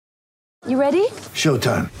You ready?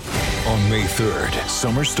 Showtime. On May 3rd,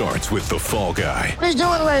 summer starts with The Fall Guy. Let's do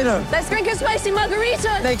it later. Let's drink a spicy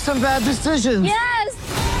margarita. Make some bad decisions. Yes!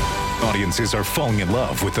 Audiences are falling in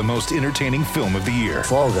love with the most entertaining film of the year.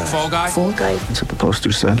 Fall Guy. Fall Guy? Fall guy. That's what the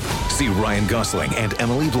poster said. See Ryan Gosling and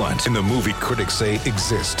Emily Blunt in the movie critics say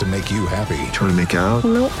exists to make you happy. Trying to make it out?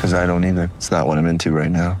 Nope. Because I don't either. It's not what I'm into right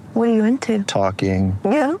now. What are you into? Talking.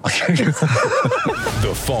 Yeah.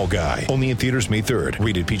 The Fall Guy. Only in theaters May 3rd.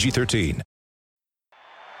 Rated PG-13.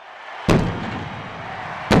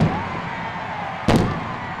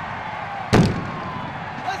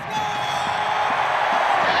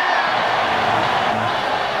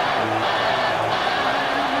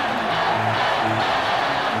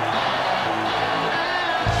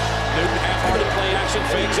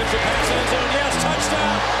 Fakes it for pass end zone. Yes,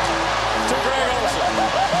 touchdown to Greg Olsen.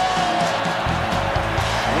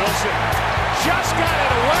 Wilson just got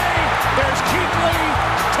it away. There's Keith Lee.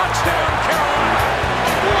 Touchdown, Carolina.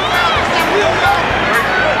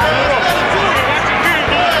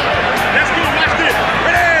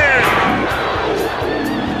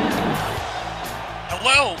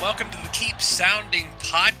 Hello, welcome to the Keep Sounding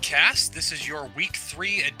podcast. This is your Week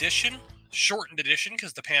 3 edition, shortened edition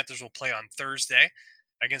because the Panthers will play on Thursday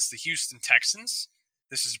against the Houston Texans.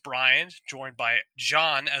 This is Brian, joined by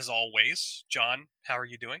John, as always. John, how are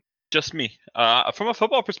you doing? Just me. From a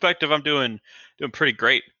football perspective, I'm doing pretty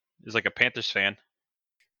great. As like a Panthers fan.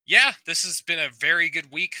 Yeah, this has been a very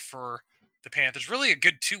good week for the Panthers. Really a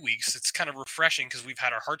good 2 weeks. It's kind of refreshing because we've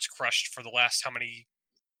had our hearts crushed for the last how many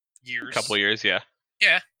years? A couple of years, yeah.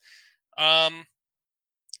 Yeah.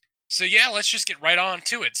 So yeah, let's just get right on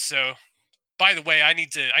to it. So, by the way, I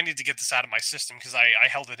need to get this out of my system because I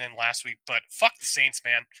held it in last week. But fuck the Saints,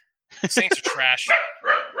 man. The Saints are trash.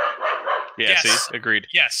 Yeah, yes. See? Agreed.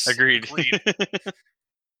 Yes. Agreed.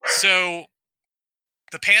 So,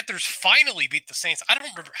 the Panthers finally beat the Saints. I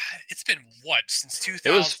don't remember. It's been what since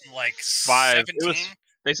 2000? It was like 5. 17?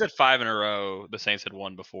 They said 5 in a row. The Saints had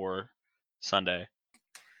won before Sunday.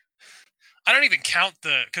 I don't even count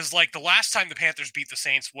because like the last time the Panthers beat the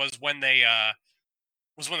Saints was when the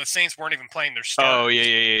Saints weren't even playing their starters. Oh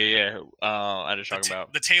yeah. I just talking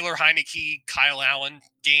about the Taylor Heineke, Kyle Allen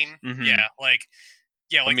game. Mm-hmm.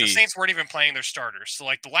 The Saints weren't even playing their starters. So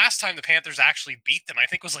like the last time the Panthers actually beat them, I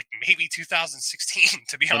think was like maybe 2016.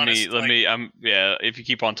 To be honest, if you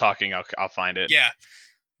keep on talking, I'll find it. Yeah,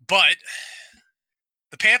 but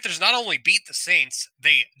the Panthers not only beat the Saints,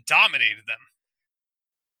 they dominated them.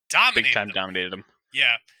 Dominated them.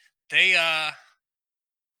 Yeah. They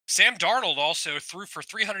Sam Darnold also threw for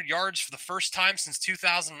 300 yards for the first time since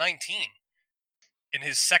 2019 in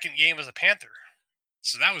his second game as a Panther.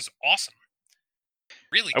 So that was awesome.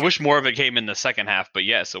 Really good. I wish more of it came in the second half, but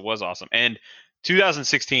yes, it was awesome. And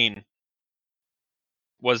 2016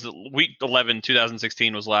 was week 11.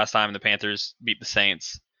 2016 was the last time the Panthers beat the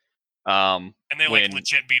Saints. And they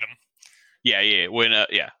legit beat them.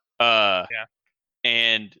 Yeah.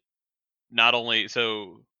 And not only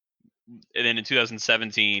so, and then in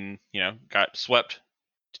 2017, got swept.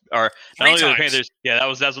 Or not only the Panthers, that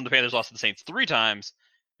was when the Panthers lost to the Saints 3 times,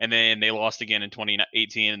 and then they lost again in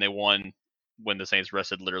 2018, and they won when the Saints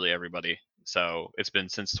rested literally everybody. So it's been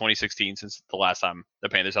since 2016 since the last time the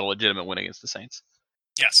Panthers had a legitimate win against the Saints.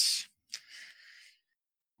 Yes.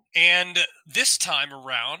 And this time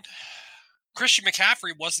around, Christian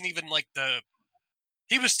McCaffrey wasn't even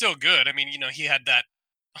he was still good. I mean, he had that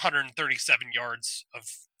 137 yards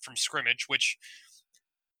from scrimmage, which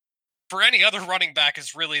for any other running back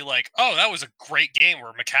is really like, oh, that was a great game.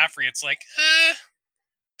 Where McCaffrey, it's like,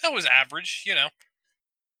 that was average,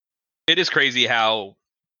 It is crazy how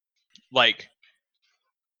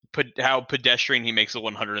pedestrian he makes a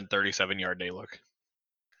 137-yard day look.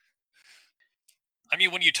 I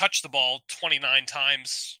mean, when you touch the ball 29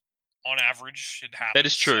 times on average, it happens. That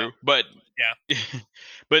is true, but yeah,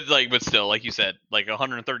 but still, like you said,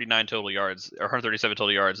 139 total yards or 137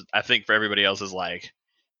 total yards. I think for everybody else is like,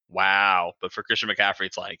 wow, but for Christian McCaffrey,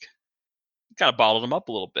 it's like kind of bottled him up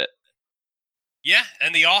a little bit. Yeah,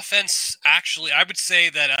 and the offense actually, I would say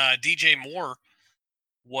that DJ Moore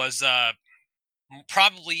was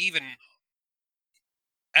probably even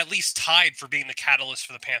at least tied for being the catalyst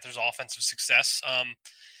for the Panthers' offensive success.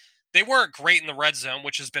 They weren't great in the red zone,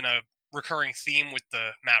 which has been a recurring theme with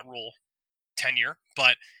the Matt Rule tenure,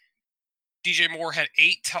 but DJ Moore had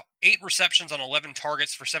eight receptions on 11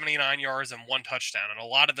 targets for 79 yards and 1 touchdown, and a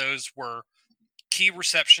lot of those were key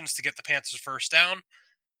receptions to get the Panthers first down.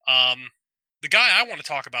 The guy I want to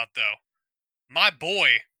talk about, though, my boy,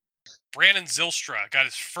 Brandon Zylstra, got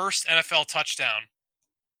his first NFL touchdown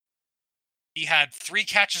He had 3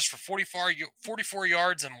 catches for 44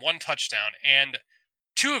 yards and 1 touchdown, and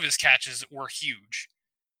 2 of his catches were huge.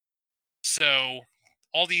 So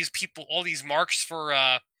all these marks for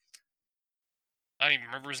I don't even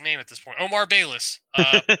remember his name at this point. Omar Bayless.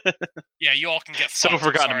 Yeah, you all can get so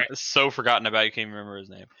fucked, forgotten about. You can't even remember his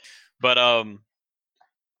name, but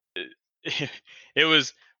it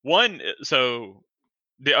was one. So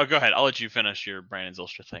go ahead. I'll let you finish your Brandon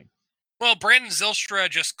Zylstra thing. Well, Brandon Zylstra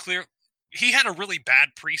he had a really bad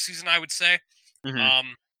preseason, I would say. Mm-hmm.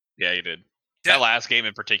 Yeah, he did. That last game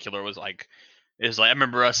in particular was like I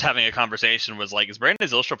remember us having a conversation. Was like, is Brandon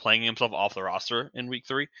Zylstra playing himself off the roster in week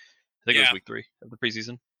 3? I think it was week 3 of the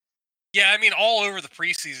preseason. Yeah, I mean, all over the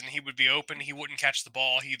preseason, he would be open. He wouldn't catch the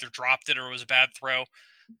ball. He either dropped it or it was a bad throw.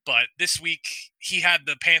 But this week, he had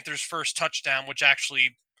the Panthers' first touchdown, which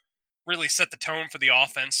actually really set the tone for the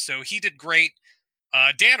offense. So he did great.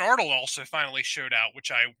 Dan Arnold also finally showed out,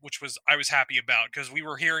 which I was happy about, because we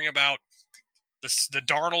were hearing about the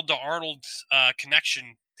Darnold to Arnold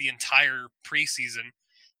connection the entire preseason.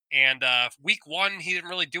 And week 1, he didn't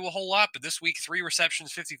really do a whole lot, but this week, 3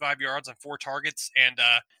 receptions, 55 yards on 4 targets, and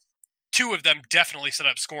 2 of them definitely set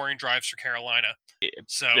up scoring drives for Carolina.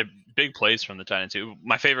 So big plays from the tight end too.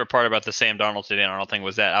 My favorite part about the Sam Darnold to Dan Arnold thing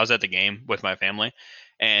was that I was at the game with my family,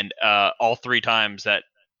 and all 3 times that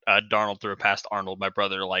Darnold threw past Arnold, my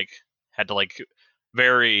brother had to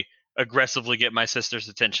very aggressively get my sister's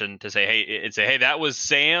attention to say, hey, that was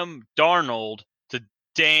Sam Darnold to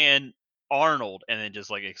Dan Arnold, and then just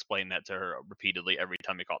explain that to her repeatedly every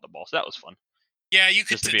time he caught the ball. So that was fun. Yeah,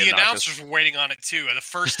 the announcers were waiting on it too. The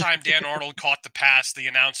first time Dan Arnold caught the pass, the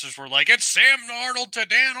announcers were like, "It's Sam Arnold to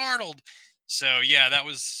Dan Arnold." So yeah, that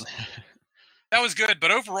was good.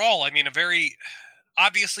 But overall, I mean,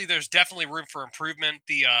 obviously there's definitely room for improvement.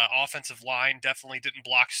 The offensive line definitely didn't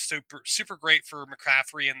block super great for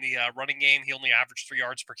McCaffrey in the running game. He only averaged 3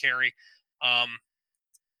 yards per carry.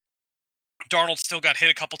 Darnold still got hit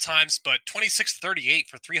a couple times, but 26-38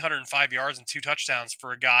 for 305 yards and 2 touchdowns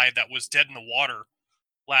for a guy that was dead in the water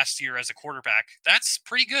last year as a quarterback. That's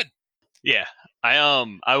pretty good. Yeah. I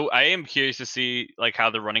am curious to see how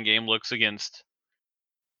the running game looks against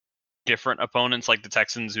different opponents, like the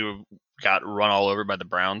Texans, who got run all over by the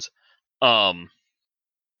Browns.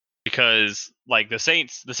 Because the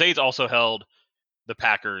Saints also held the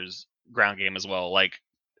Packers ground game as well.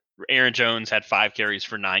 Aaron Jones had 5 carries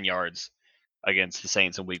for 9 yards against the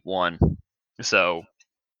Saints in week 1. So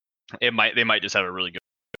they might just have a really good.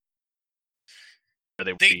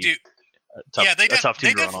 They do. A tough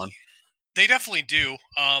team to run on. They definitely do.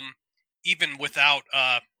 Even without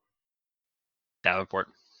Davenport.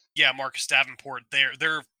 Yeah, Marcus Davenport.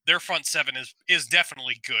 Their front 7 is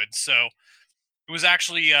definitely good. So it was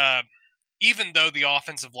actually even though the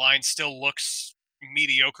offensive line still looks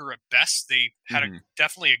mediocre at best, they had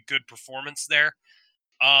definitely a good performance there.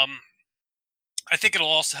 I think it'll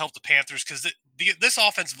also help the Panthers, because this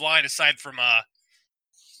offensive line, aside from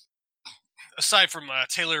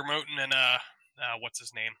Taylor Moton and what's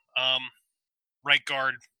his name, right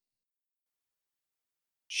guard,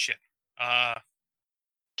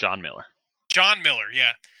 John Miller,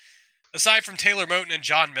 yeah. Aside from Taylor Moton and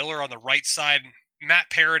John Miller on the right side, Matt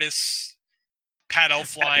Paradis, Pat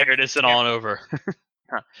Elflein, and on over.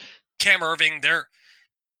 Cam Irving,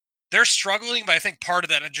 they're struggling, but I think part of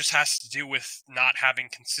that just has to do with not having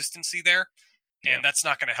consistency there, and that's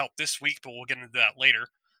not going to help this week, but we'll get into that later.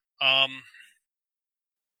 But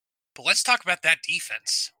let's talk about that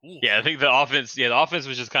defense. Ooh. Yeah, I think the offense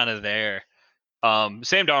was just kind of there.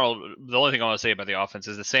 Sam Darnold, the only thing I want to say about the offense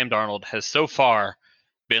is that Sam Darnold has so far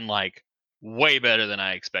been way better than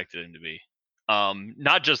I expected him to be.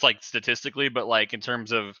 Not just statistically, but in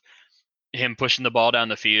terms of him pushing the ball down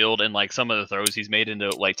the field and like some of the throws he's made into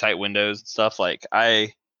like tight windows and stuff. Like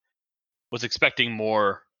I was expecting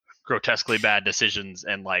more grotesquely bad decisions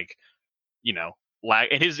and like, you know, lag.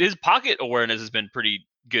 And his pocket awareness has been pretty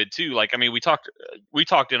good too. Like, I mean, we talked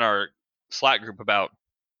in our Slack group about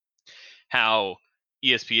how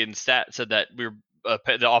ESPN stat said that we were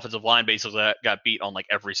the offensive line basically got beat on like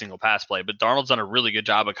every single pass play, but Darnold's done a really good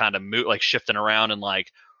job of kind of like shifting around and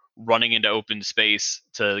like running into open space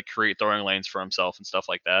to create throwing lanes for himself and stuff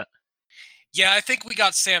like that. Yeah, I think we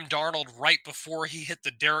got Sam Darnold right before he hit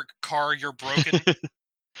the Derek Carr, you're broken.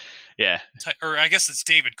 Yeah. Or I guess it's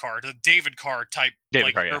David Carr, the David Carr type,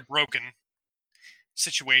 David Carr, you're broken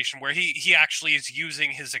situation where he actually is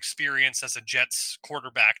using his experience as a Jets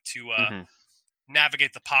quarterback to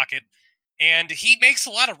navigate the pocket. And he makes a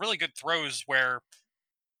lot of really good throws where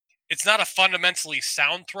it's not a fundamentally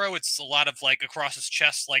sound throw. It's a lot of like across his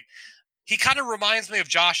chest. Like he kind of reminds me of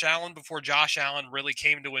Josh Allen before Josh Allen really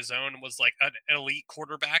came to his own and was like an elite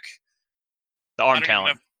quarterback. The arm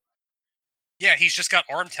talent. Yeah, he's just got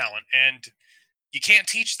arm talent, and you can't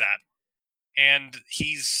teach that. And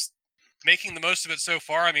he's making the most of it so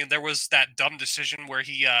far. I mean, there was that dumb decision where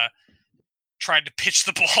he tried to pitch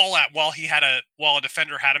the ball while a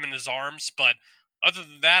defender had him in his arms. But other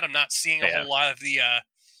than that, I'm not seeing a whole lot of the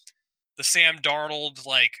Sam Darnold,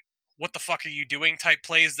 like, what the fuck are you doing type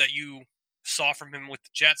plays that you saw from him with the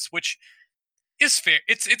Jets, which is fair.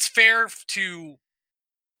 It's fair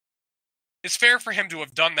for him to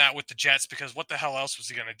have done that with the Jets, because what the hell else was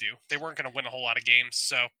he going to do? They weren't going to win a whole lot of games,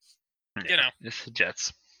 so, It's the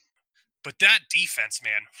Jets. But that defense,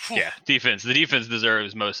 man. Whew. Yeah, defense. The defense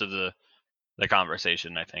deserves most of the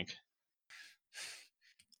conversation, I think.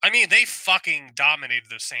 I mean, they fucking dominated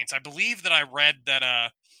the Saints. I believe that I read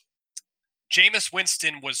that Jameis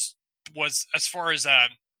Winston was as far as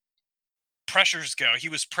pressures go, he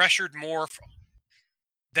was pressured more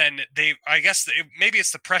than they. I guess maybe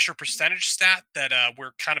it's the pressure percentage stat that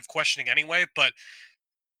we're kind of questioning anyway. But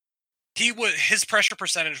his pressure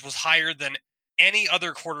percentage was higher than any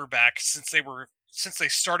other quarterback since they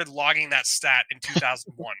started logging that stat in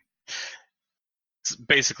 2001.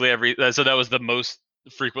 Basically so that was the most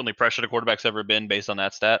frequently pressured a quarterback's ever been based on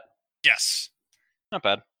that stat. Yes, not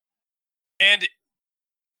bad. And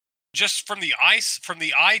just from the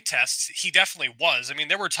eye tests, he definitely was. I mean,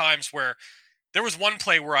 there were times where there was one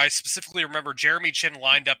play where I specifically remember Jeremy Chin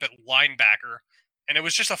lined up at linebacker, and it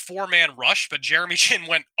was just a 4-man rush, but Jeremy Chin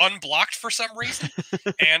went unblocked for some reason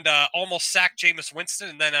and almost sacked Jameis Winston.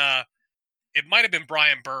 And then it might have been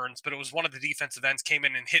Brian Burns, but it was one of the defensive ends came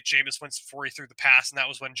in and hit Jameis Winston before he threw the pass, and that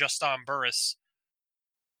was when Justin Burris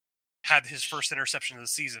had his first interception of the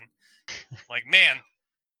season. Like, man.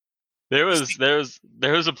 There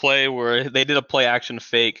was a play where they did a play action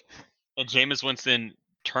fake, and Jameis Winston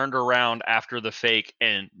turned around after the fake,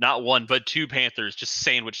 and not one but two Panthers just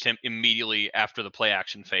sandwiched him immediately after the play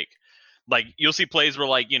action fake. Like, you'll see plays where,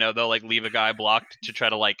 like, they'll like leave a guy blocked to try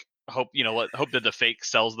to like hope that the fake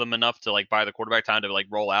sells them enough to like buy the quarterback time to like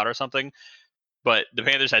roll out or something. But the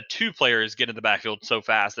Panthers had two players get in the backfield so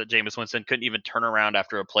fast that Jameis Winston couldn't even turn around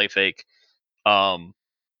after a play fake, and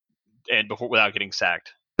without getting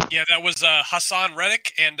sacked. Yeah, that was Hassan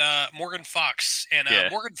Reddick and Morgan Fox. And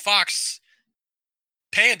Morgan Fox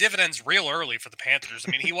paying dividends real early for the Panthers.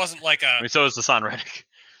 I mean, he wasn't like I mean, so is Hassan Reddick.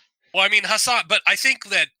 Well, I mean, but I think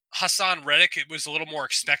that Hassan Reddick, it was a little more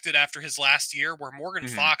expected after his last year, where Morgan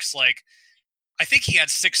Fox, like, I think he had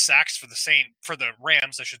 6 sacks for the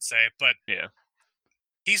Rams, I should say. But yeah,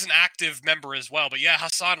 he's an active member as well. But yeah,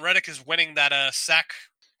 Hassan Reddick is winning that sack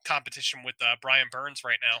competition with Brian Burns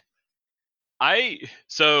right now. I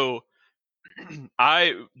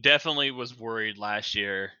definitely was worried last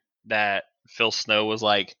year that Phil Snow was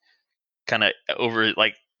like kind of over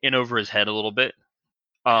his head a little bit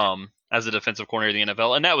as a defensive coordinator of the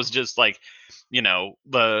NFL, and that was just like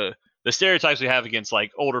the stereotypes we have against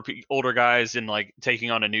like older guys and like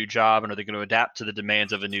taking on a new job, and are they going to adapt to the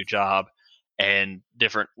demands of a new job and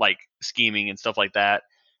different like scheming and stuff like that.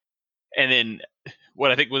 And then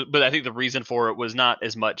I think the reason for it was not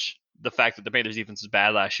as much the fact that the Panthers defense was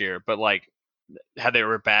bad last year, but like how they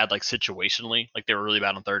were bad like situationally, like they were really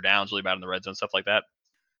bad on third downs, really bad in the red zone, stuff like that.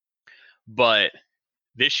 But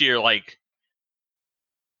this year, like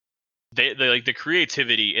they like the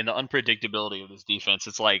creativity and the unpredictability of this defense.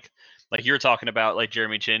 It's like you were talking about, like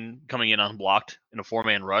Jeremy Chin coming in unblocked in a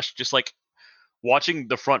 4-man rush, just like watching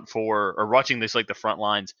the front four or watching this like the front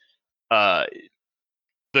lines.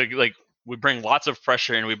 We bring lots of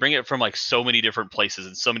pressure, and we bring it from like so many different places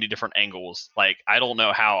and so many different angles. Like, I don't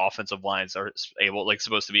know how offensive lines are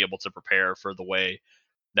supposed to be able to prepare for the way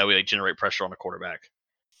that we like generate pressure on a quarterback.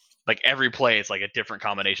 Like, every play, it's like a different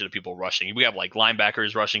combination of people rushing. We have like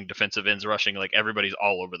linebackers rushing, defensive ends rushing, like everybody's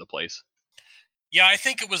all over the place. Yeah, I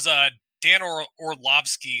think it was Dan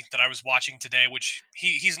Orlovsky that I was watching today, which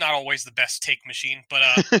he's not always the best take machine, but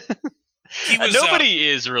he was, nobody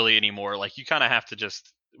is really anymore. Like, you kind of have to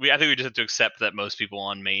I think we just have to accept that most people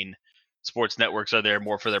on main sports networks are there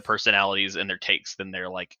more for their personalities and their takes than their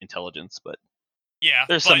like intelligence. But yeah,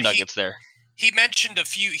 there's some nuggets there. He mentioned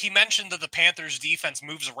that the Panthers defense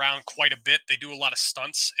moves around quite a bit. They do a lot of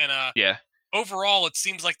stunts, and overall, it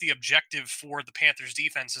seems like the objective for the Panthers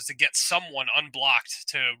defense is to get someone unblocked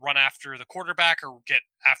to run after the quarterback or get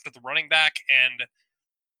after the running back. And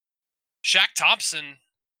Shaq Thompson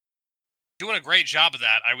doing a great job of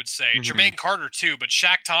that, I would say. Mm-hmm. Jermaine Carter too, but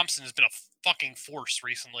Shaq Thompson has been a fucking force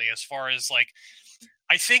recently as far as like,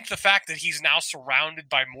 I think the fact that he's now surrounded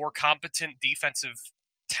by more competent defensive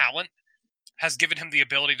talent has given him the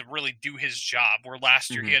ability to really do his job, where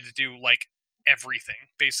last year he had to do, like, everything,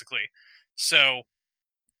 basically. So,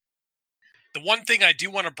 the one thing I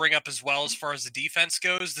do want to bring up as well as far as the defense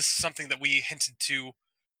goes, this is something that we hinted to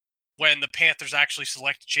when the Panthers actually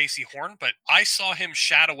selected J.C. Horn, but I saw him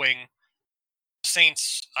shadowing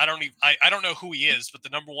Saints. I don't know who he is, but the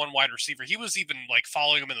number one wide receiver. He was even, like,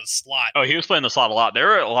 following him in the slot. Oh, he was playing the slot a lot. There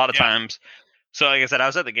were a lot of times. So, like I said, I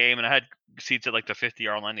was at the game, and I had seats at, like, the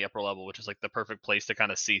 50-yard line, the upper level, which is, like, the perfect place to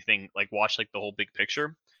kind of see watch, like, the whole big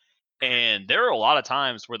picture. And there were a lot of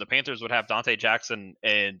times where the Panthers would have Dante Jackson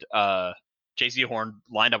and J.C. Horn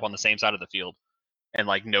lined up on the same side of the field and,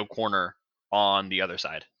 like, no corner on the other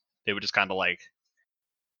side. They would just kind of, like,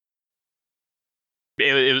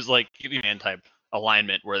 it was like man type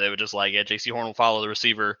alignment where they would just like, yeah, J.C. Horn will follow the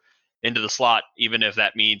receiver into the slot, even if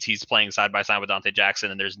that means he's playing side by side with Dante Jackson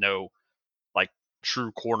and there's no, like,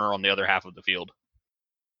 true corner on the other half of the field.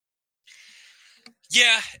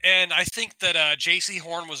 Yeah, and I think that J.C.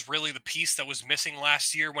 Horn was really the piece that was missing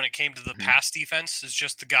last year when it came to the pass defense, is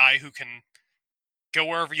just the guy who can go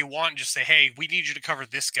wherever you want and just say, hey, we need you to cover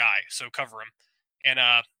this guy, so cover him. And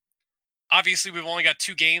obviously we've only got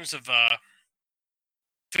 2 games of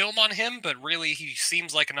film on him, but really he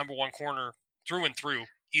seems like a number one corner through and through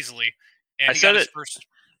easily. And I said it.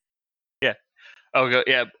 Yeah. Oh,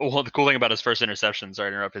 yeah. Well, the cool thing about his first interception,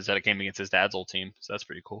 sorry to interrupt, is that it came against his dad's old team, so that's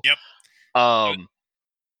pretty cool. Yep.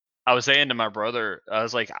 I was saying to my brother, I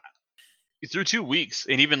was like, through 2 weeks,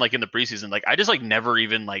 and even like in the preseason, like I just like never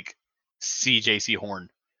even like see J.C. Horn.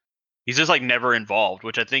 He's just like never involved,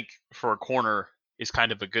 which I think for a corner is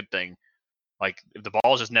kind of a good thing. Like if the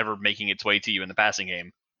ball is just never making its way to you in the passing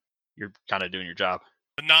game, you're kind of doing your job.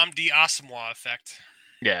 The Namdi Asamoah effect.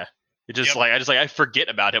 Yeah. It just I forget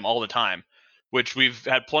about him all the time, which we've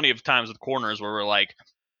had plenty of times with corners where we're like,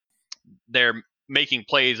 they're making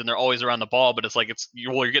plays and they're always around the ball, but it's like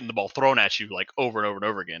you're getting the ball thrown at you like over and over and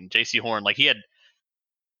over again. J.C. Horn, like he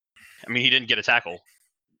didn't get a tackle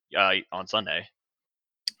on Sunday.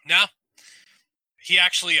 No. He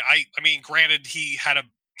actually, granted, he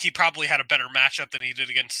probably had a better matchup than he did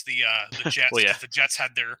against the Jets. Well, yeah. The Jets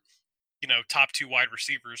had their, top 2 wide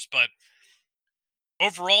receivers, but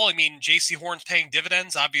overall, J.C. Horn's paying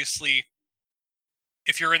dividends. Obviously,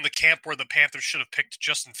 if you're in the camp where the Panthers should have picked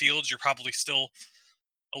Justin Fields, you're probably still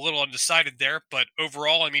a little undecided there. But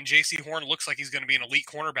overall, J.C. Horn looks like he's going to be an elite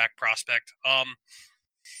cornerback prospect.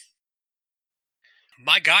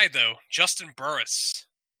 My guy, though, Justin Burris.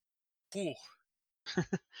 Ooh.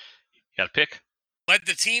 Got a pick. Led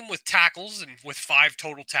the team with tackles and with 5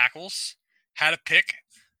 total tackles. Had a pick.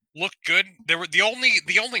 Looked good. The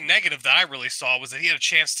only negative that I really saw was that he had a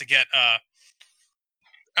chance to get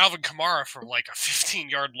Alvin Kamara for like a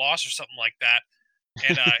 15-yard loss or something like that.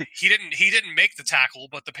 And he didn't make the tackle,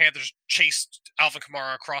 but the Panthers chased Alvin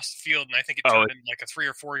Kamara across the field, and I think it turned into like a 3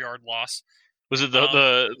 or 4-yard loss. Was it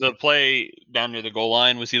the play down near the goal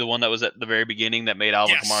line? Was he the one that was at the very beginning that made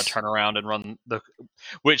Alvin Kamara turn around and run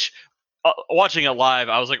which watching it live,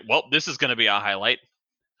 I was like, well, this is going to be a highlight.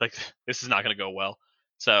 Like, this is not going to go well.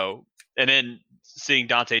 So, and then seeing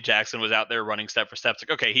Dante Jackson was out there running step for step. It's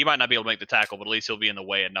like, okay, he might not be able to make the tackle, but at least he'll be in the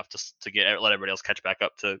way enough to let everybody else catch back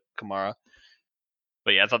up to Kamara.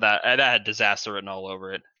 But yeah, I thought that had disaster written all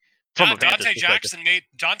over it. Dante Jackson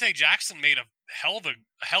made a hell of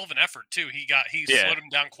an effort too. He slowed him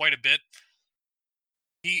down quite a bit.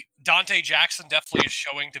 Dante Jackson definitely is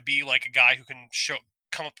showing to be like a guy who can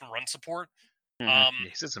come up and run support.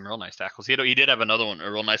 He's had some real nice tackles. He did have another one,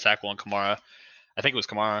 a real nice tackle on Kamara. I think it was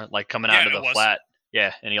Kamara, like coming out into the flat.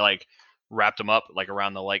 Yeah, and he like wrapped him up like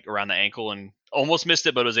around the ankle and almost missed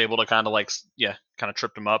it, but was able to kind of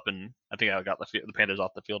tripped him up, and I think I got the Panthers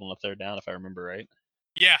off the field on a 3rd down, if I remember right.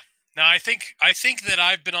 Yeah. Now I think that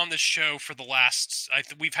I've been on this show for the last.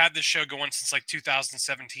 We've had this show going since like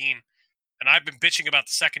 2017, and I've been bitching about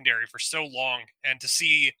the secondary for so long. And to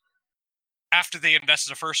see after they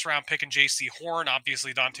invested a 1st-round pick in J.C. Horn,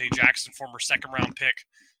 obviously Dante Jackson, former 2nd-round pick,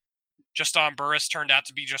 Justin Burris turned out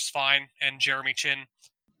to be just fine, and Jeremy Chin,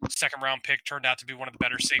 2nd-round pick, turned out to be one of the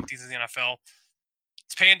better safeties in the NFL.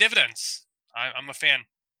 It's paying dividends. I'm a fan.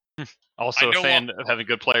 Also a fan of having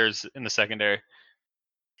good players in the secondary.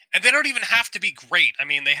 And they don't even have to be great.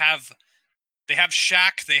 They have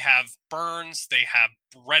Shaq, they have Burns, they have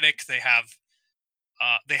Reddick, they have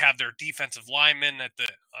their defensive linemen at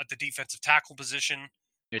the defensive tackle position.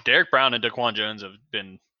 Yeah, Derek Brown and Daquan Jones have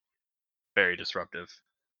been very disruptive.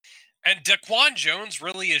 And Daquan Jones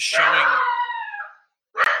really is showing.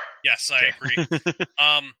 Yes, I agree.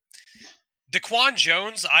 Daquan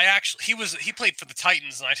Jones, he played for the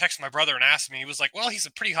Titans, and I texted my brother and asked him. He was like, "Well, he's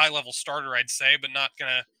a pretty high level starter, I'd say, but not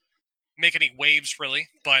gonna make any waves really,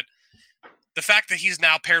 but the fact that he's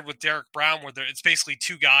now paired with Derek Brown, where it's basically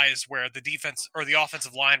two guys where the defense or the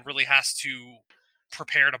offensive line really has to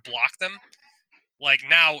prepare to block them. Like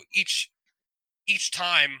now, each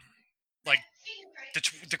time, like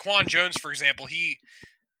DaQuan Jones, for example, he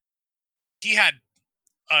had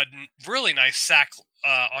a really nice sack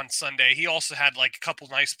on Sunday. He also had like a couple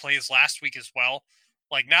nice plays last week as well.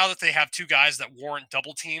 Like now that they have two guys that warrant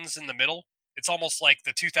double teams in the middle, it's almost like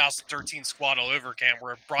the 2013 squad all over again,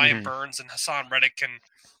 where Brian Burns and Hassan Reddick can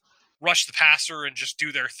rush the passer and just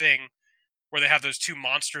do their thing, where they have those two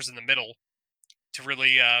monsters in the middle to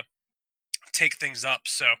really take things up.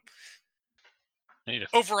 So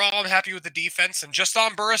overall, I'm happy with the defense, and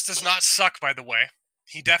Justin Burris does not suck, by the way.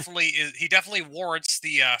 He definitely is. He definitely warrants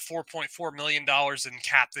the $4.4 million in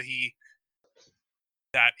cap that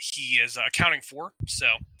he is accounting for. So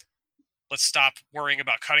let's stop worrying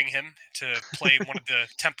about cutting him to play one of the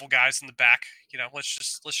Temple guys in the back. You know,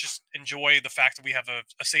 let's just enjoy the fact that we have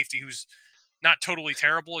a safety who's not totally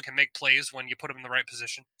terrible and can make plays when you put him in the right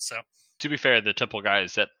position. So to be fair, the Temple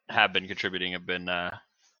guys that have been contributing have been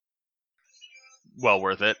well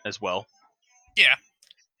worth it as well. Yeah,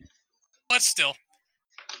 but still,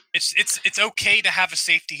 it's okay to have a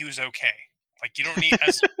safety who's okay. Like you don't need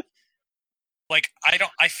as like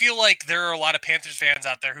I feel like there are a lot of Panthers fans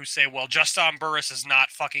out there who say, well, Justin Burris is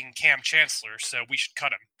not fucking Cam Chancellor, so we should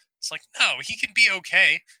cut him. It's like, no, he can be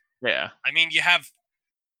okay. Yeah. I mean, you have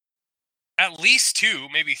at least 2,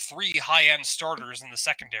 maybe 3 high-end starters in the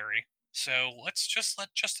secondary. So let's just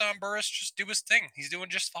let Justin Burris just do his thing. He's doing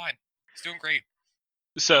just fine. He's doing great.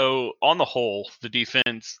 So on the whole, the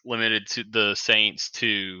defense limited to the Saints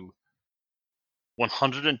to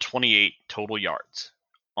 128 total yards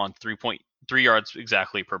on 3.3 yards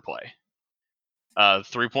exactly per play.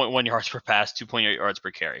 3.1 yards per pass, 2.8 yards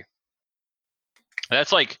per carry.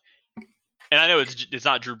 That's like, and I know it's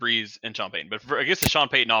not Drew Brees and Sean Payton, but against the Sean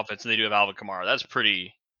Payton offense, and they do have Alvin Kamara, that's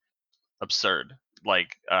pretty absurd.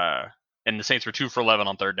 Like, and the Saints were 2 for 11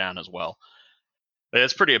 on third down as well.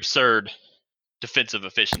 That's pretty absurd defensive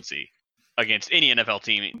efficiency against any NFL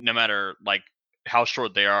team, no matter like how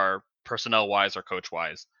short they are personnel wise or coach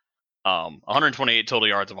wise. 128 total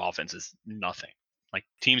yards of offense is nothing. Like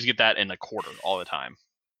teams get that in a quarter all the time.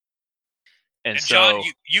 And so, John,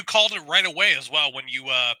 you called it right away as well when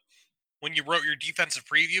you wrote your defensive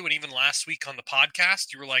preview, and even last week on the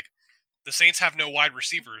podcast, you were like, the Saints have no wide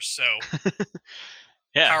receivers, so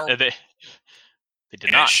yeah, they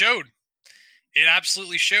did not. It showed. It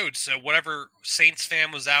absolutely showed. So whatever Saints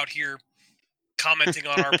fan was out here commenting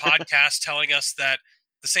on our podcast telling us that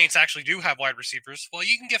the Saints actually do have wide receivers, well,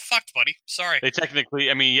 you can get fucked, buddy. Sorry. They technically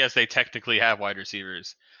have wide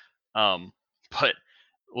receivers. But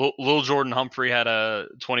Lil Jordan Humphrey had a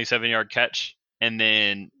 27-yard catch, and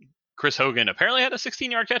then Chris Hogan apparently had a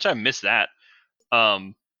 16-yard catch. I missed that.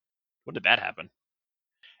 What did that happen?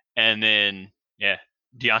 And then, yeah,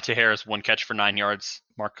 Deontay Harris, 1 catch for 9 yards.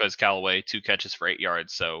 Marquez Callaway, 2 catches for 8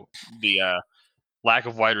 yards. So the lack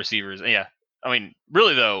of wide receivers. Yeah, I mean,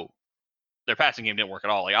 really though, their passing game didn't work at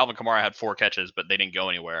all. Like Alvin Kamara had 4 catches, but they didn't go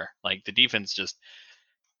anywhere. Like the defense just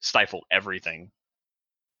stifled everything.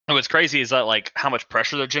 And what's crazy is that like how much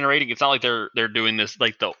pressure they're generating. It's not like they're doing this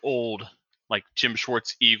like the old like Jim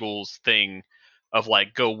Schwartz Eagles thing of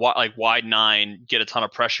like go wide 9, get a ton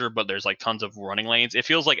of pressure, but there's like tons of running lanes. It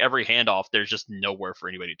feels like every handoff there's just nowhere for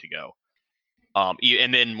anybody to go.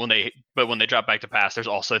 And then when they drop back to pass, there's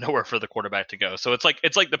also nowhere for the quarterback to go. So it's like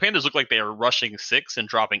the Panthers look like they are rushing 6 and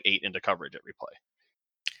dropping 8 into coverage every play.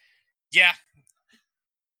 Yeah.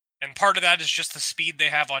 And part of that is just the speed they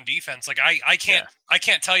have on defense. Like I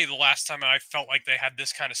can't tell you the last time I felt like they had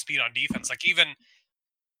this kind of speed on defense. Like even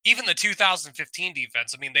the 2015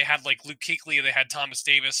 defense. I mean, they had like Luke Kuechly, they had Thomas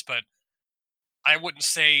Davis, but I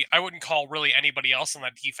wouldn't call really anybody else on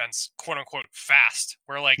that defense "quote unquote" fast.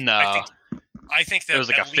 Where like no, I think that it was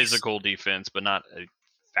like a physical defense, but not a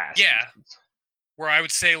fast. Yeah, defense. Where I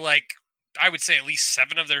would say at least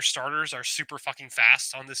 7 of their starters are super fucking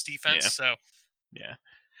fast on this defense. Yeah. So yeah.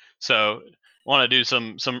 So want to do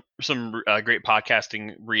some great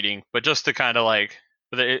podcasting reading, but just to kind of like,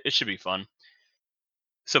 but it should be fun.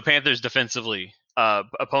 So Panthers defensively,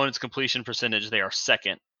 opponents' completion percentage, they are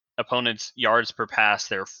 2nd. Opponents' yards per pass,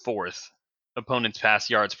 they're 4th. Opponents' pass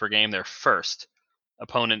yards per game, they're 1st.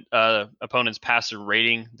 Opponents' passer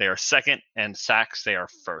rating, they are 2nd, and sacks, they are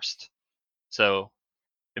 1st. So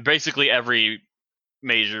basically every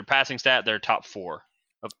major passing stat, they're top 4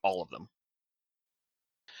 of all of them.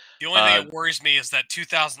 The only thing that worries me is that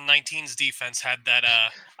 2019's defense had that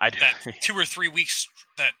 2 or 3 weeks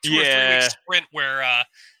 3 week sprint where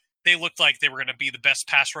they looked like they were going to be the best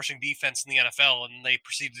pass rushing defense in the NFL, and they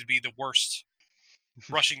proceeded to be the worst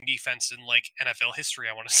rushing defense in like NFL history,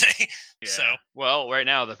 I want to say. Yeah. So, well, right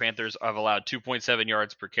now the Panthers have allowed 2.7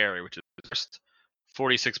 yards per carry, which is first,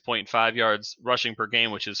 46.5 yards rushing per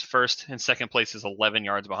game, which is first, and second place is 11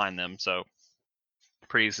 yards behind them. So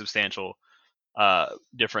pretty substantial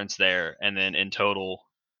difference there. And then in total,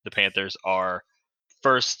 the Panthers are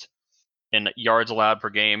first in yards allowed per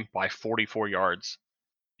game by 44 yards.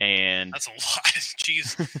 And that's a lot.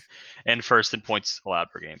 Jeez. And first in points allowed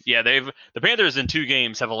per game. Yeah, the Panthers in 2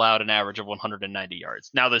 games have allowed an average of 190 yards.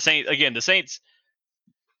 Now the Saints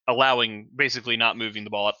allowing basically not moving the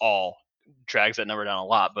ball at all drags that number down a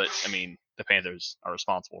lot, but I mean the Panthers are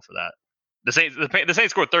responsible for that. The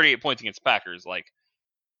Saints scored 38 points against the Packers. Like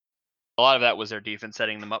a lot of that was their defense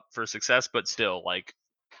setting them up for success, but still, like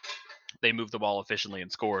they moved the ball efficiently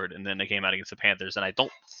and scored, and then they came out against the Panthers, and I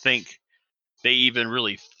don't think they even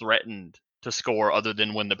really threatened to score other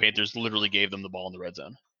than when the Panthers literally gave them the ball in the red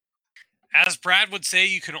zone. As Brad would say,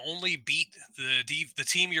 you can only beat the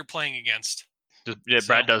team you're playing against.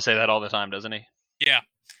 Brad does say that all the time, doesn't he? Yeah.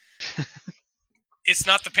 It's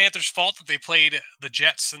not the Panthers' fault that they played the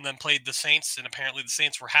Jets and then played the Saints, and apparently the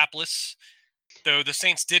Saints were hapless. Though the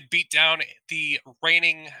Saints did beat down the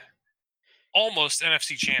reigning almost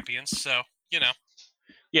NFC champions, so, you know.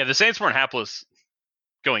 Yeah, the Saints weren't hapless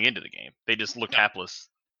going into the game. They just looked hapless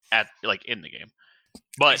in the game.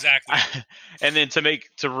 But exactly. And then so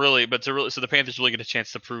the Panthers really get a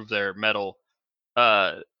chance to prove their mettle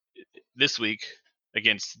this week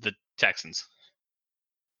against the Texans.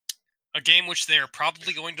 A game which they are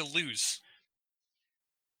probably going to lose.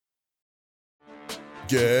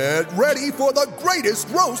 Get ready for the greatest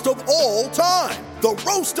roast of all time, the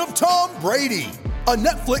Roast of Tom Brady, a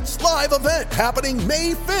Netflix live event happening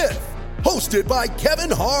May 5th. Hosted by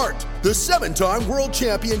Kevin Hart, the 7-time world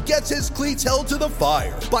champion gets his cleats held to the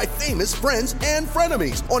fire by famous friends and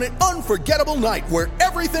frenemies on an unforgettable night where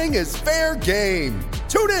everything is fair game.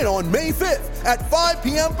 Tune in on May 5th at 5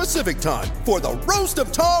 p.m. Pacific time for the Roast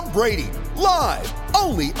of Tom Brady, live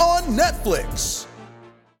only on Netflix.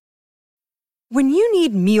 When you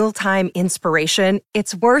need mealtime inspiration,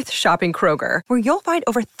 it's worth shopping Kroger, where you'll find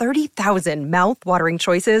over 30,000 mouth-watering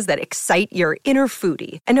choices that excite your inner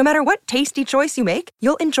foodie. And no matter what tasty choice you make,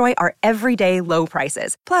 you'll enjoy our everyday low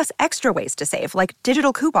prices, plus extra ways to save, like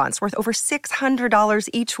digital coupons worth over $600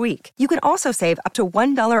 each week. You can also save up to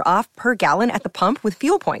 $1 off per gallon at the pump with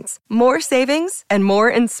fuel points. More savings and more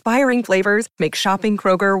inspiring flavors make shopping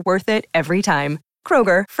Kroger worth it every time.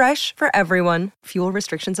 Kroger, fresh for everyone. Fuel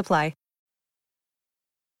restrictions apply.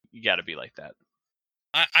 You got to be like that.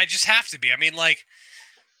 I just have to be. I mean, like,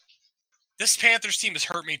 this Panthers team has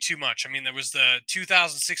hurt me too much. I mean, there was the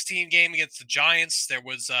 2016 game against the Giants. There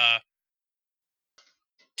was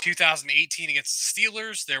 2018 against the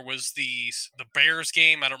Steelers. There was the Bears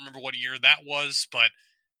game. I don't remember what year that was, but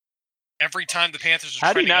every time the Panthers are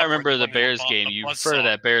How do you not remember the Bears game? You refer to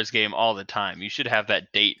that Bears game all the time. You should have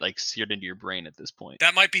that date, like, seared into your brain at this point.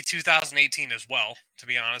 That might be 2018 as well, to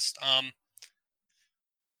be honest.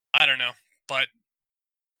 I don't know, but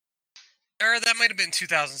that might have been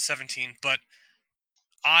 2017, but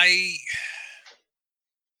I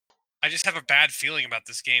just have a bad feeling about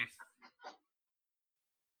this game.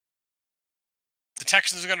 The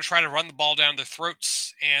Texans are going to try to run the ball down their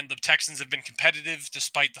throats, and the Texans have been competitive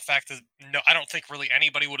despite the fact that I don't think really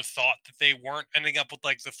anybody would have thought that they weren't ending up with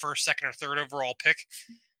like the first, second, or third overall pick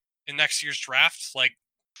in next year's draft. Like,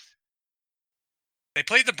 they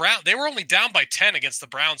played the Browns. They were only down by 10 against the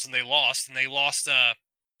Browns, and they lost. And they lost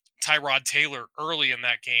Tyrod Taylor early in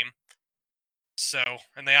that game. So,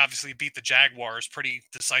 and they obviously beat the Jaguars pretty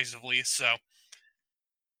decisively. So,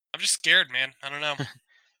 I'm just scared, man. I don't know.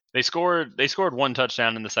 They scored 1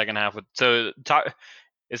 touchdown in the second half. It's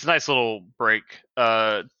a nice little break.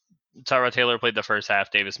 Tyrod Taylor played the first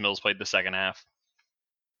half. Davis Mills played the second half.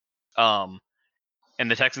 And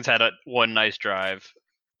the Texans had one nice drive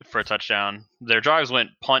for a touchdown. Their drives went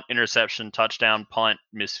punt, interception, touchdown, punt,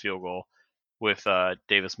 missed field goal with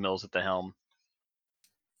Davis Mills at the helm.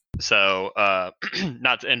 So,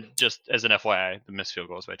 just as an FYI, the missed field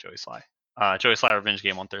goal was by Joey Sly. Joey Sly revenge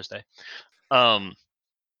game on Thursday.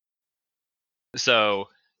 So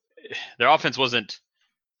their offense wasn't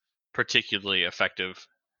particularly effective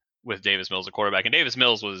with Davis Mills at quarterback, and Davis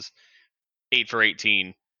Mills was 8 for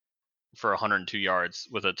 18 for 102 yards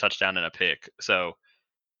with a touchdown and a pick. So,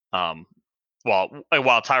 while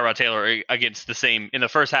Tyrod Taylor in the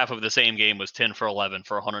first half of the same game was 10 for 11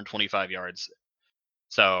 for 125 yards.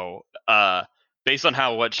 So, based on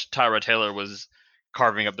how much Tyrod Taylor was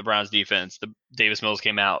carving up the Browns defense, the Davis Mills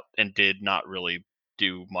came out and did not really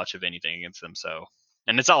do much of anything against them. So,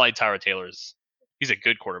 and it's not like Tyrod Taylor's. He's a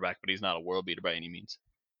good quarterback, but he's not a world beater by any means.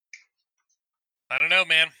 I don't know,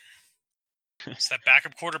 man. It's that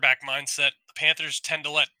backup quarterback mindset. The Panthers tend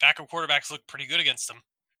to let backup quarterbacks look pretty good against them.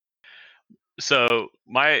 So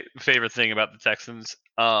my favorite thing about the Texans,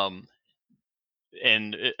 and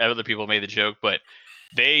other people made the joke, but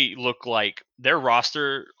they look like their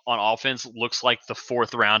roster on offense looks like the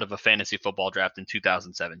 4th round of a fantasy football draft in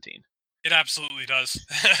 2017. It absolutely does.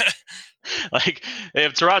 Like they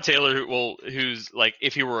have Tyrod Taylor, who's like,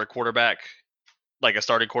 if he were a quarterback, like a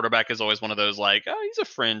starting quarterback is always one of those like, oh, he's a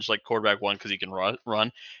fringe like quarterback one because he can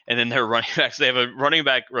run. And then their running backs, they have a running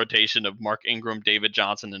back rotation of Mark Ingram, David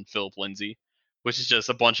Johnson, and Philip Lindsay, which is just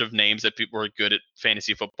a bunch of names that people are good at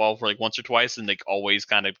fantasy football for like once or twice, and they always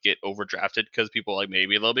kind of get overdrafted because people are like,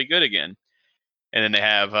 maybe they'll be good again. And then they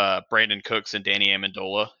have Brandon Cooks and Danny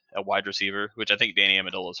Amendola at wide receiver, which I think Danny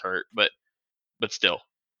Amendola's hurt, but still.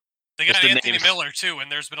 They got Anthony Miller, too,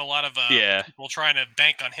 and there's been a lot of people trying to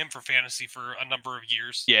bank on him for fantasy for a number of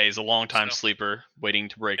years. Yeah, he's a long-time sleeper waiting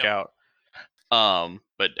to break out.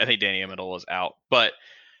 But I think Danny Amendola's out. But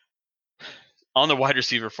on the wide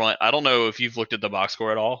receiver front, I don't know if you've looked at the box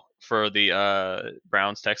score at all for the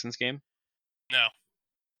Browns-Texans game. No.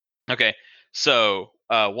 Okay, so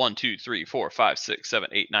 1, 2, 3, 4, 5, 6, 7,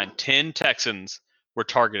 8, 9, 10 Texans were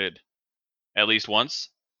targeted at least once.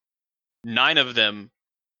 9 of them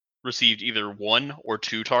received either 1 or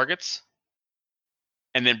 2 targets,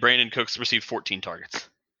 and then Brandon Cooks received 14 targets.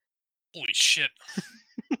 Holy shit.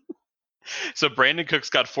 So Brandon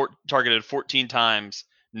Cooks got targeted 14 times.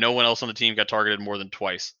 No one else on the team got targeted more than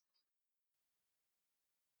twice.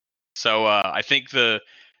 So I think the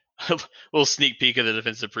little sneak peek of the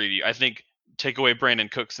defensive preview, I think take away Brandon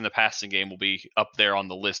Cooks in the passing game will be up there on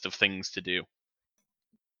the list of things to do.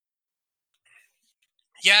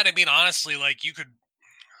 Yeah, I mean, honestly, like you could,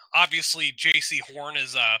 obviously J.C. Horn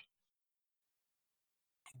is I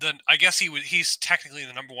guess he's technically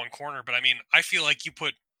the number 1 corner, but I mean, I feel like you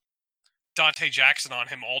put Dante Jackson on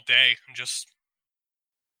him all day and just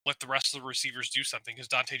let the rest of the receivers do something because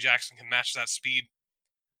Dante Jackson can match that speed.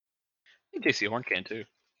 I think J.C. Horn can too.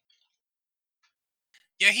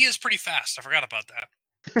 Yeah, he is pretty fast. I forgot about that.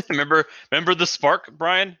 Remember the spark,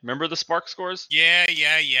 Brian? Remember the spark scores? Yeah.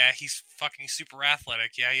 He's fucking super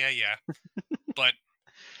athletic. Yeah. But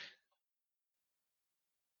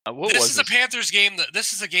this is a Panthers game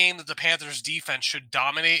this is a game that the Panthers defense should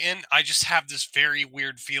dominate in. I just have this very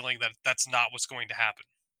weird feeling that that's not what's going to happen.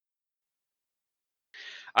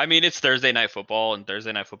 I mean, it's Thursday Night Football, and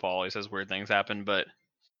Thursday Night Football always has weird things happen, but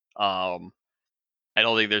I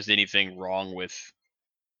don't think there's anything wrong with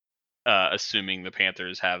assuming the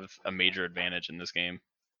Panthers have a major advantage in this game.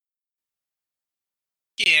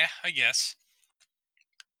 Yeah, I guess.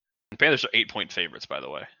 The Panthers are 8-point favorites, by the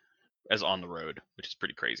way, as on the road, which is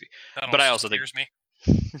pretty crazy. That but I also scares me.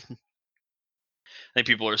 I think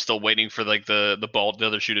people are still waiting for like the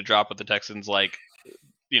other shoe to drop with the Texans. Like,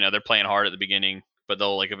 they're playing hard at the beginning, but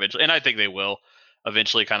they'll like eventually, and I think they will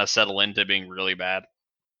eventually kind of settle into being really bad.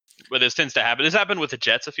 But this tends to happen. This happened with the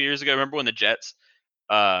Jets a few years ago. Remember when the Jets,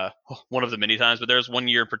 one of the many times, but there's one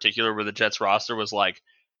year in particular where the Jets roster was like,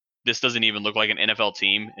 this doesn't even look like an NFL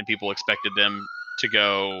team, and people expected them to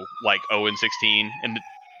go like 0-16, and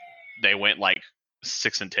they went like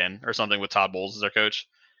 6-10 or something with Todd Bowles as their coach.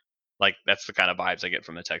 Like, that's the kind of vibes I get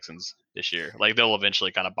from the Texans this year. Like, they'll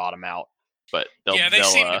eventually kind of bottom out, but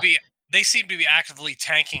they seem to be actively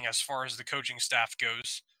tanking as far as the coaching staff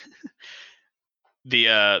goes.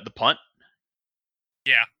 The punt.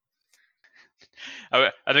 Yeah.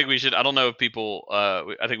 I think we should. I don't know if people.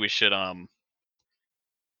 I think we should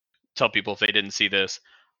tell people if they didn't see this.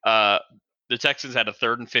 The Texans had a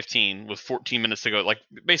 3rd and 15 with 14 minutes to go. Like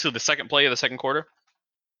basically the second play of the second quarter.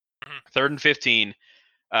 3rd and 15.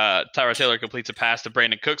 Tyrod Taylor completes a pass to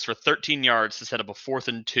Brandon Cooks for 13 yards to set up a 4th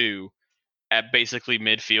and 2 at basically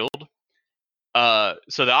midfield.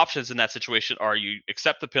 So the options in that situation are you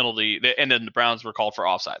accept the penalty, and then the Browns were called for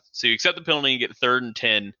offsides. So you accept the penalty and get 3rd and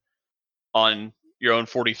 10 on your own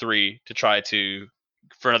 43 to try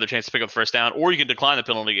for another chance to pick up the first down, or you can decline the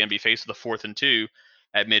penalty and be faced with a 4th and 2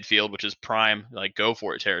 at midfield, which is prime, like go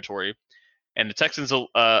for it territory. And the Texans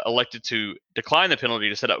elected to decline the penalty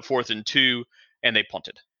to set up 4th and 2, and they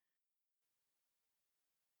punted.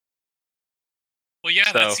 Well,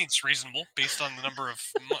 yeah, that seems reasonable based on the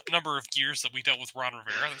number of years that we dealt with Ron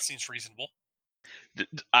Rivera. That seems reasonable.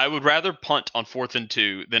 I would rather punt on 4th and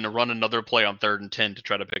 2 than to run another play on 3rd and 10 to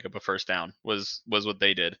try to pick up a first down. Was what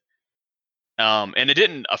they did. And it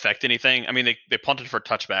didn't affect anything. I mean, they punted for a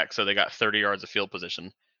touchback, so they got 30 yards of field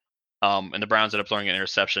position. And the Browns ended up throwing an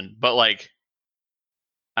interception. But like,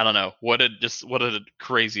 I don't know. What a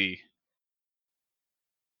crazy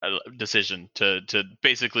decision to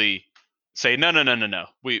basically say no.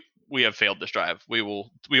 We have failed this drive. We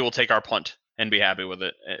will take our punt and be happy with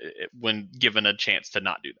it when given a chance to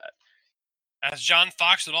not do that. As John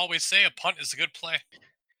Fox would always say, a punt is a good play.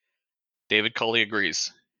 David Culley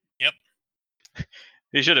agrees. Yep.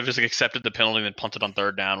 He should have just accepted the penalty and then punted on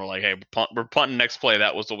third down. We're like, hey, we're punting next play.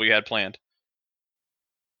 That was what we had planned.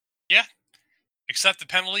 Yeah. Accept the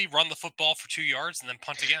penalty, run the football for 2 yards, and then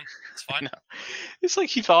punt again. It's fine. No. It's like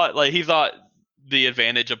he thought the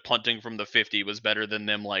advantage of punting from the 50 was better than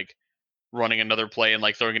them like running another play and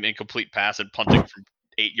like throwing an incomplete pass and punting from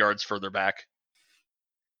 8 yards further back.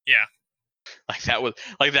 Yeah. That was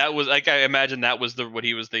I imagine that was what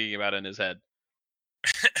he was thinking about in his head.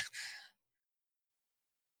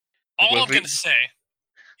 All I'm going to say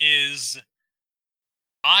is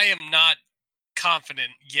I am not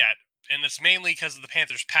confident yet, and it's mainly because of the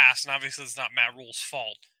Panthers' pass, and obviously it's not Matt Rule's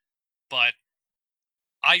fault, but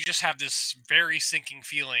I just have this very sinking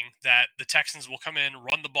feeling that the Texans will come in,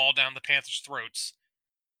 run the ball down the Panthers' throats,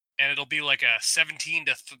 and it'll be like a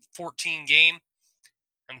 17-14 game,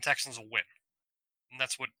 and the Texans will win. And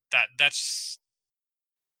that's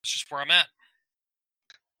just where I'm at.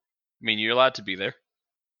 I mean, you're allowed to be there.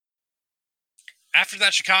 After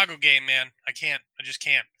that Chicago game, man, I just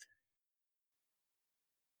can't.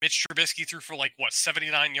 Mitch Trubisky threw for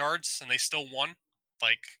 79 yards, and they still won?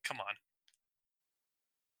 Come on.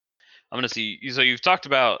 I'm going to see. So you've talked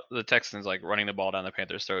about the Texans running the ball down the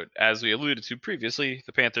Panthers' throat. As we alluded to previously,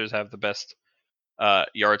 the Panthers have the best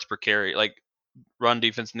yards per carry, run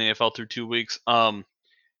defense in the NFL through 2 weeks.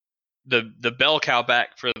 The bell cow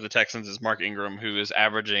back for the Texans is Mark Ingram, who is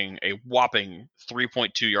averaging a whopping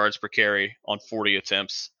 3.2 yards per carry on 40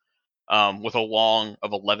 attempts, with a long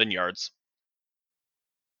of 11 yards.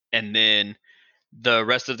 And then the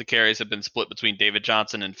rest of the carries have been split between David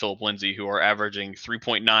Johnson and Philip Lindsay, who are averaging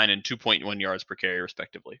 3.9 and 2.1 yards per carry,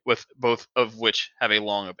 respectively, with both of which have a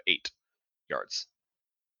long of 8 yards.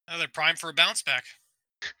 Oh, they're primed for a bounce back.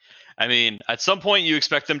 I mean, at some point you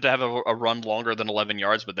expect them to have a run longer than 11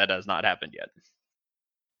 yards, but that has not happened yet.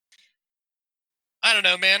 I don't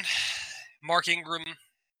know, man. Mark Ingram,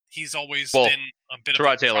 he's always been a bit of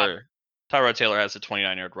a problem. Tyrod Taylor has a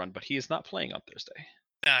 29-yard run, but he is not playing on Thursday.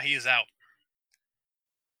 Nah, he is out.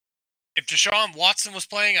 If Deshaun Watson was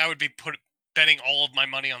playing, I would be betting all of my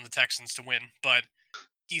money on the Texans to win, but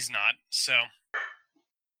he's not, so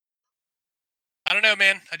I don't know,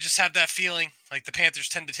 man. I just have that feeling the Panthers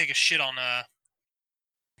tend to take a shit on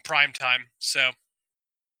prime time, so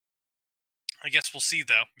I guess we'll see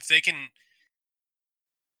though.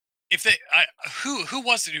 Who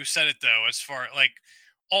was it who said it though? As far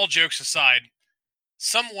all jokes aside,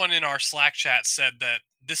 someone in our Slack chat said that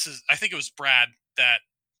I think it was Brad, that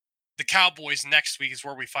the Cowboys next week is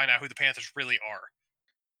where we find out who the Panthers really are.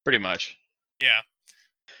 Pretty much. Yeah.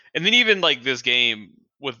 And then even this game,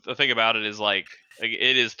 with the thing about it is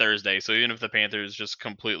it is Thursday, so even if the Panthers just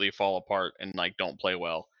completely fall apart and don't play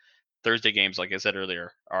well, Thursday games, like I said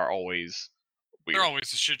earlier, are always weird. They're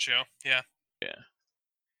always a shit show. Yeah. Yeah.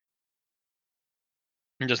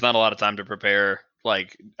 And just not a lot of time to prepare.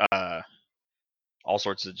 All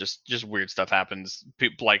sorts of just weird stuff happens.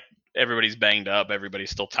 People everybody's banged up,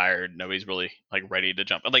 everybody's still tired, nobody's really ready to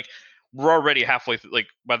jump. And we're already halfway through,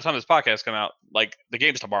 by the time this podcast come out, the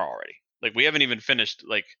game's tomorrow already. We haven't even finished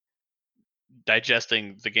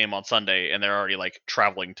digesting the game on Sunday, and they're already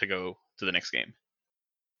traveling to go to the next game.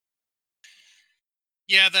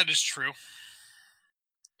 Yeah, that is true.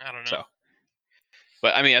 I don't know. So,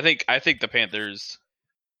 but I mean, I think the Panthers,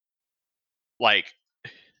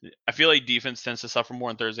 I feel like defense tends to suffer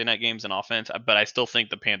more in Thursday night games than offense, but I still think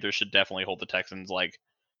the Panthers should definitely hold the Texans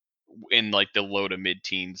in the low to mid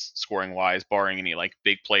teens scoring wise, barring any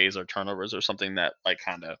big plays or turnovers or something that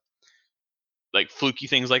kind of fluky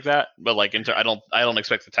things like that. But I don't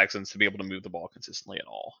expect the Texans to be able to move the ball consistently at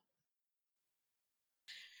all.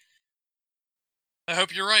 I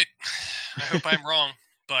hope you're right. I hope I'm wrong,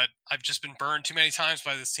 but I've just been burned too many times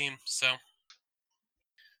by this team, so.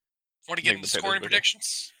 Want to get into scoring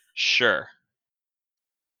predictions? Sure.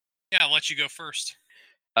 Yeah, I'll let you go first.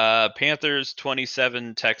 Panthers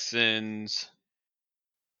 27, Texans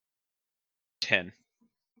 10.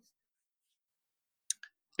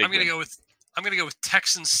 I'm gonna go with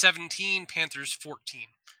Texans 17, Panthers 14.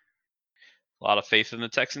 A lot of faith in the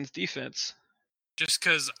Texans defense. Just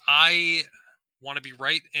because I want to be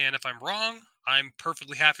right, and if I'm wrong, I'm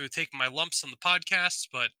perfectly happy with taking my lumps on the podcast,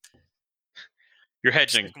 but you're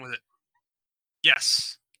hedging with it.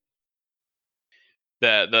 Yes.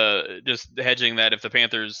 just hedging that if the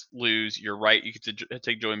Panthers lose, you're right. You get to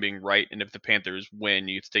take joy in being right, and if the Panthers win,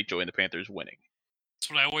 you get to take joy in the Panthers winning. That's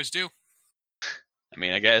what I always do. I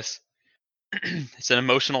mean, I guess it's an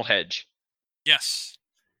emotional hedge. Yes.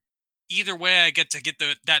 Either way, I get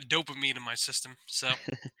that dopamine in my system. So,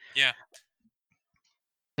 yeah.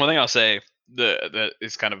 One thing I'll say that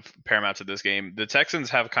is kind of paramount to this game: the Texans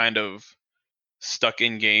have kind of stuck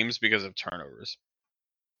in games because of turnovers.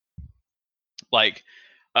 Like,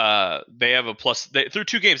 they have through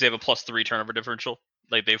 2 games they have a +3 turnover differential.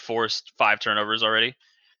 Like, they've forced 5 turnovers already,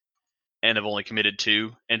 and have only committed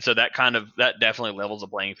 2. And so that definitely levels the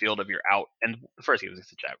playing field if you're out. And the first game was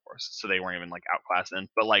against the Jaguars, so they weren't even like outclassed then.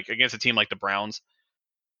 But like against a team like the Browns,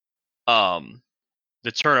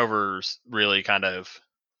 the turnovers really kind of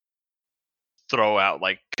throw out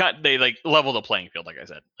they level the playing field. Like I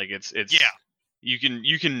said, like it's you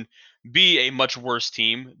can be a much worse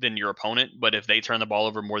team than your opponent, but if they turn the ball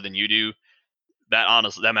over more than you do,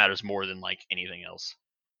 that matters more than like anything else.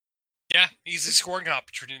 Yeah, easy scoring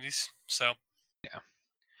opportunities. So yeah.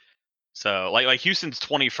 So like Houston's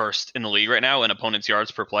 21st in the league right now in opponents'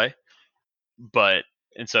 yards per play, and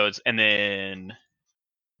then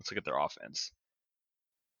let's look at their offense.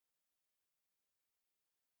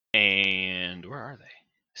 And where are they?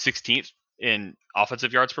 16th in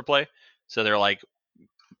offensive yards per play. So they're like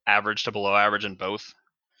average to below average in both.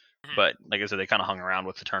 But like I said, they kind of hung around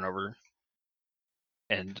with the turnover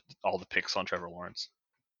and all the picks on Trevor Lawrence.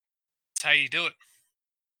 That's how you do it.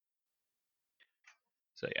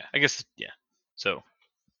 So yeah, I guess So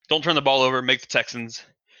don't turn the ball over, make the Texans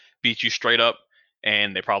beat you straight up,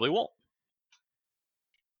 and they probably won't.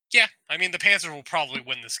 Yeah, I mean the Panthers will probably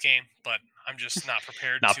win this game, but I'm just not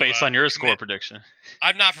prepared. Not based on your commit. Score prediction.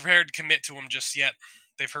 I'm not prepared to commit to them just yet.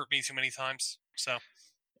 They've hurt me too many times. So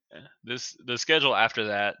the schedule after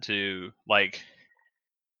that to I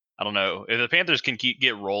don't know if the Panthers can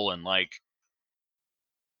get rolling.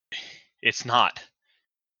 It's not.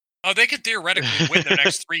 Oh, they could theoretically win their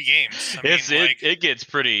next 3 games. It gets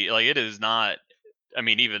pretty it is not. I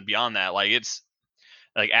mean, even beyond that, it's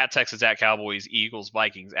at Texas, at Cowboys, Eagles,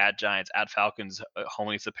 Vikings, at Giants, at Falcons, home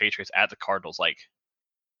against the Patriots, at the Cardinals.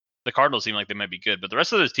 The Cardinals seem like they might be good, but the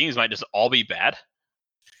rest of those teams might just all be bad.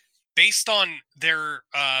 Based on their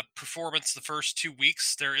performance the first 2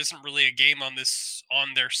 weeks, there isn't really a game on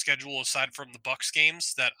their schedule aside from the Bucs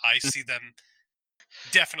games that I see them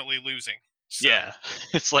definitely losing. So. Yeah,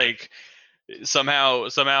 it's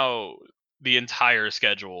somehow the entire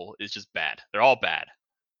schedule is just bad. They're all bad.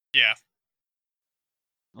 Yeah.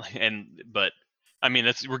 But I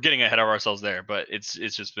mean, we're getting ahead of ourselves there. But it's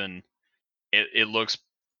just been it looks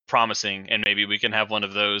promising, and maybe we can have one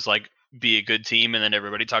of those be a good team, and then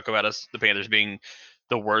everybody talk about the Panthers being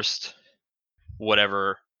the worst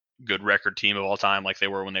whatever good record team of all time, like they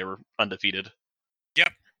were when they were undefeated.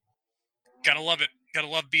 Yep, gotta love it. Gotta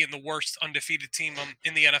love being the worst undefeated team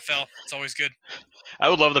in the NFL. It's always good. I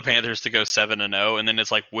would love the Panthers to go 7-0, and then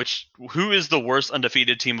it's who is the worst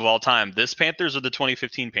undefeated team of all time? This Panthers or the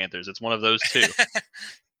 2015 Panthers? It's one of those two.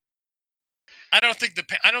 I don't think the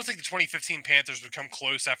 2015 Panthers would come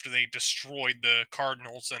close after they destroyed the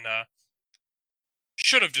Cardinals and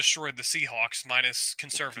should have destroyed the Seahawks minus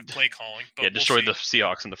conservative play calling. But destroyed the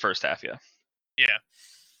Seahawks in the first half. Yeah. Yeah.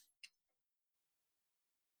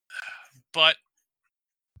 But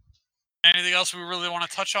anything else we really want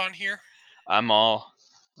to touch on here? I'm all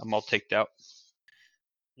taked out.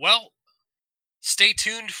 Well, stay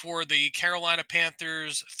tuned for the Carolina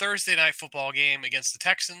Panthers Thursday night football game against the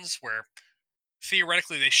Texans, where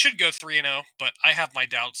theoretically they should go 3-0, but I have my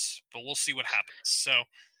doubts, but we'll see what happens. So,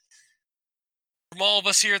 from all of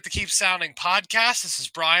us here at the Keep Sounding podcast, this is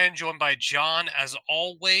Brian, joined by John as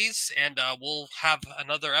always, and we'll have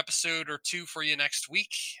another episode or 2 for you next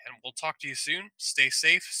week, and we'll talk to you soon. Stay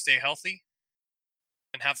safe, stay healthy,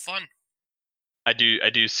 and have fun. I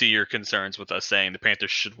do see your concerns with us saying the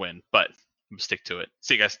Panthers should win, but I'm stick to it.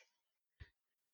 See you guys.